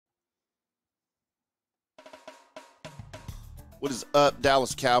What is up,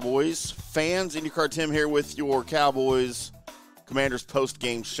 Dallas Cowboys fans? IndyCar Tim here with your Cowboys Commanders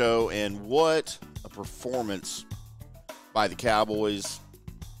post-game show, and what a performance by the Cowboys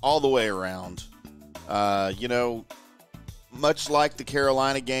all the way around. Much like the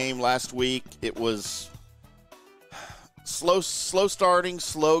Carolina game last week, it was slow starting,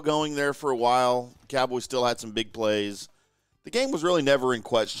 slow going there for a while. Cowboys still had some big plays. The game was really never in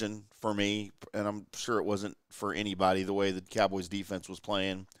question for me, and I'm sure it wasn't for anybody, the way the Cowboys defense was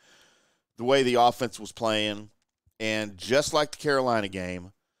playing, the way the offense was playing. And just like the Carolina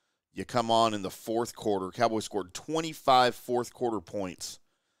game, you come on in the fourth quarter. Cowboys scored 25 fourth-quarter points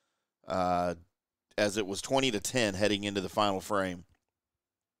as it was 20-10 heading into the final frame,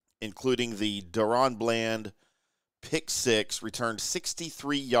 including the DaRon Bland pick six, returned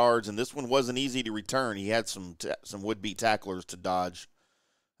 63 yards, and this one wasn't easy to return. He had some would-be tacklers to dodge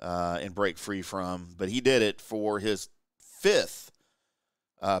and break free from, but he did it for his fifth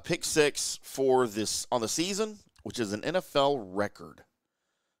pick six for this on the season, which is an NFL record.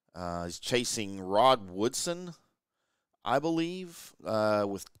 He's chasing Rod Woodson, I believe,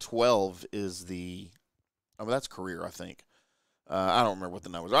 with 12 is that's career, I think. I don't remember what the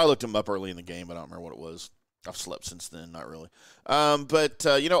numbers are. I looked him up early in the game, but I don't remember what it was. I've slept since then, not really.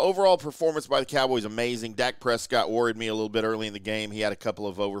 Overall performance by the Cowboys, amazing. Dak Prescott worried me a little bit early in the game. He had a couple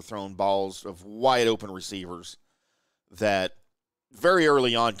of overthrown balls of wide-open receivers that very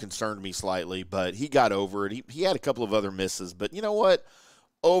early on concerned me slightly, but he got over it. He had a couple of other misses, but you know what?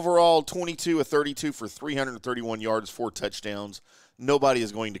 Overall, 22 of 32 for 331 yards, 4 touchdowns. Nobody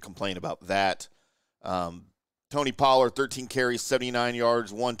is going to complain about that. Tony Pollard, 13 carries, 79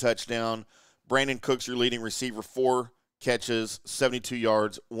 yards, 1 touchdown. Brandon Cooks, your leading receiver, 4 catches, 72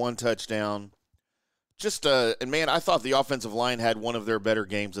 yards, 1 touchdown. I thought the offensive line had one of their better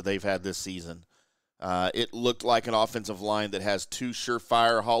games that they've had this season. It looked like an offensive line that has 2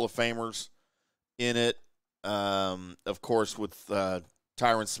 surefire Hall of Famers in it. Of course, with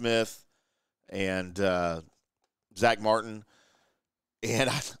Tyron Smith and Zach Martin. And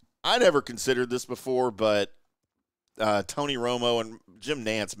I never considered this before, but Tony Romo and Jim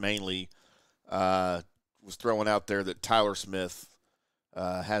Nantz mainly was throwing out there that Tyler Smith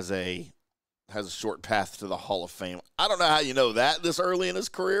has a short path to the Hall of Fame. I don't know how you know that this early in his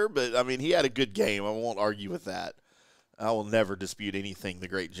career, but, I mean, he had a good game. I won't argue with that. I will never dispute anything the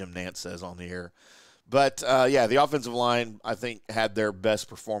great Jim Nantz says on the air. But, the offensive line, I think, had their best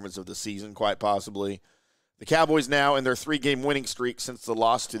performance of the season, quite possibly. The Cowboys now, in their 3-game winning streak since the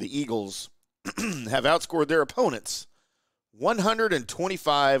loss to the Eagles, have outscored their opponents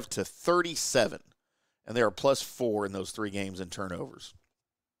 125-37, and they are +4 in those 3 games in turnovers.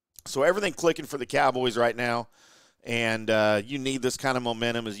 So everything clicking for the Cowboys right now, and you need this kind of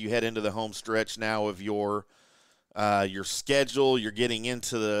momentum as you head into the home stretch now of your schedule. You're getting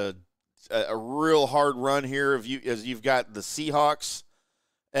into a real hard run here as you've got the Seahawks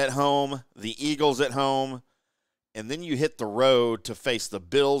at home, the Eagles at home, and then you hit the road to face the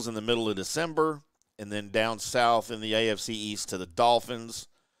Bills in the middle of December, and then down south in the AFC East to the Dolphins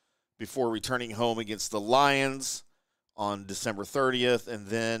before returning home against the Lions on December 30th, and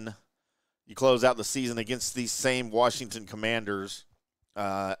then you close out the season against these same Washington Commanders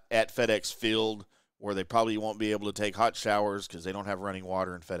at FedEx Field, where they probably won't be able to take hot showers because they don't have running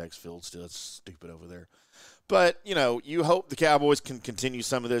water in FedEx Field still. It's stupid over there. But, you hope the Cowboys can continue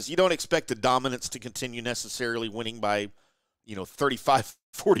some of this. You don't expect the dominance to continue necessarily winning by, 35,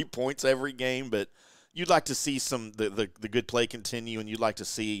 40 points every game, but you'd like to see the good play continue, and you'd like to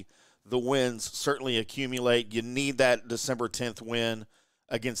see the wins certainly accumulate. You need that December 10th win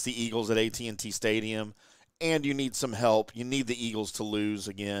against the Eagles at AT&T Stadium, and you need some help. You need the Eagles to lose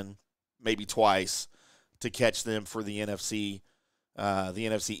again, maybe twice, to catch them for the NFC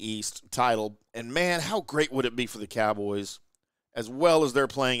East title. And, man, how great would it be for the Cowboys, as well as they're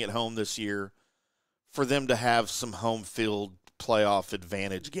playing at home this year, for them to have some home field playoff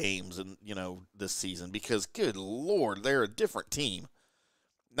advantage games and this season, because good Lord, they're a different team.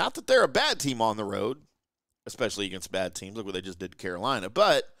 Not that they're a bad team on the road, especially against bad teams. Look what they just did to Carolina.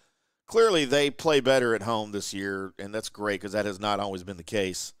 But clearly they play better at home this year, and that's great because that has not always been the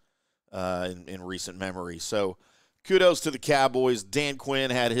case in recent memory. So kudos to the Cowboys. Dan Quinn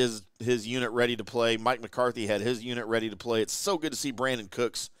had his unit ready to play. Mike McCarthy had his unit ready to play. It's so good to see Brandon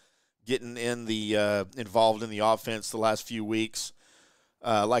Cooks getting involved in the offense the last few weeks,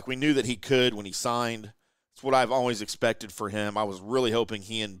 like we knew that he could when he signed. It's what I've always expected for him. I was really hoping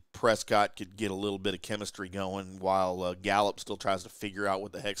he and Prescott could get a little bit of chemistry going while Gallup still tries to figure out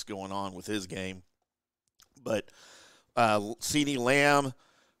what the heck's going on with his game. But CeeDee Lamb,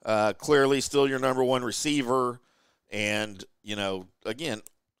 clearly still your number one receiver. And, again,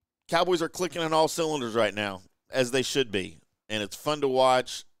 Cowboys are clicking on all cylinders right now, as they should be. And it's fun to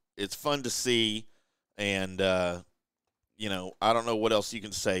watch. It's fun to see. And, I don't know what else you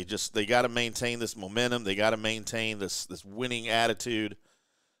can say. Just they got to maintain this momentum. They got to maintain this winning attitude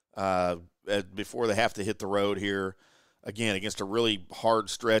before they have to hit the road here, again, against a really hard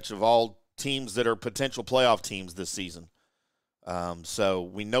stretch of all teams that are potential playoff teams this season. So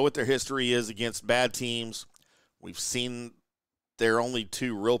we know what their history is against bad teams. We've seen their only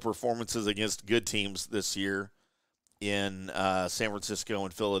 2 real performances against good teams this year in San Francisco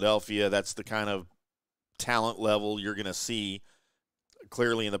and Philadelphia. That's the kind of talent level you're going to see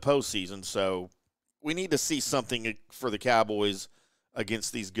clearly in the postseason. So we need to see something for the Cowboys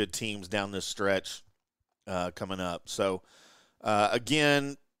against these good teams down this stretch coming up. So,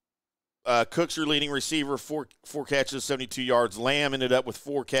 again, Cook's your leading receiver, four catches, 72 yards. Lamb ended up with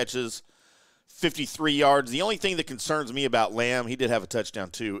 4 catches, 53 yards. The only thing that concerns me about Lamb, he did have a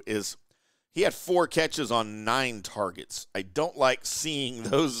touchdown too, is he had 4 catches on 9 targets. I don't like seeing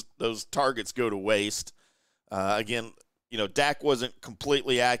those targets go to waste. Again, Dak wasn't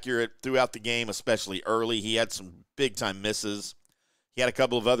completely accurate throughout the game, especially early. He had some big-time misses. He had a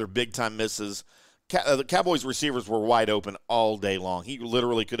couple of other big-time misses. The Cowboys receivers were wide open all day long. He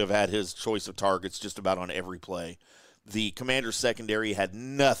literally could have had his choice of targets just about on every play. The Commanders secondary had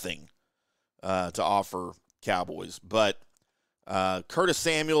nothing to offer Cowboys. But Curtis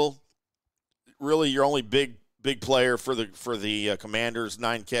Samuel, really your only big player for the Commanders,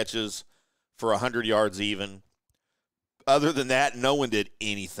 9 catches for 100 yards even. Other than that, no one did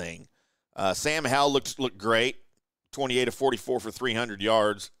anything. Sam Howell looked great, 28 of 44 for 300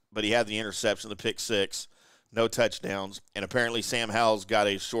 yards, but he had the interception, the pick 6, no touchdowns. And apparently Sam Howell's got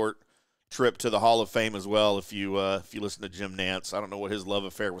a short trip to the Hall of Fame as well if you listen to Jim Nantz. I don't know what his love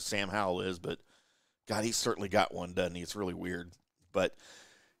affair with Sam Howell is, but, God, he's certainly got one, doesn't he? It's really weird. But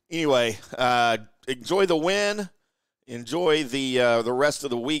anyway, enjoy the win. Enjoy the rest of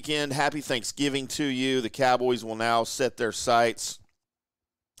the weekend. Happy Thanksgiving to you. The Cowboys will now set their sights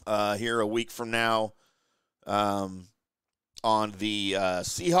here a week from now on the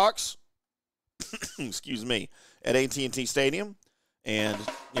Seahawks, excuse me, at AT&T Stadium. And,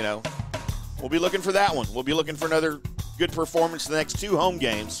 we'll be looking for that one. We'll be looking for another good performance in the next 2 home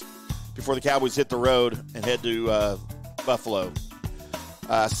games before the Cowboys hit the road and head to Buffalo.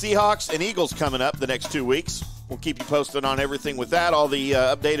 Seahawks and Eagles coming up the next 2 weeks. We'll keep you posted on everything with that. All the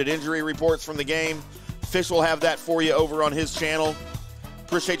updated injury reports from the game. Fish will have that for you over on his channel.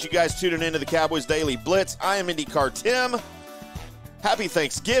 Appreciate you guys tuning into the Cowboys Daily Blitz. I am IndyCar Tim. Happy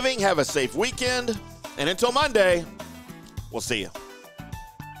Thanksgiving. Have a safe weekend. And until Monday, we'll see you.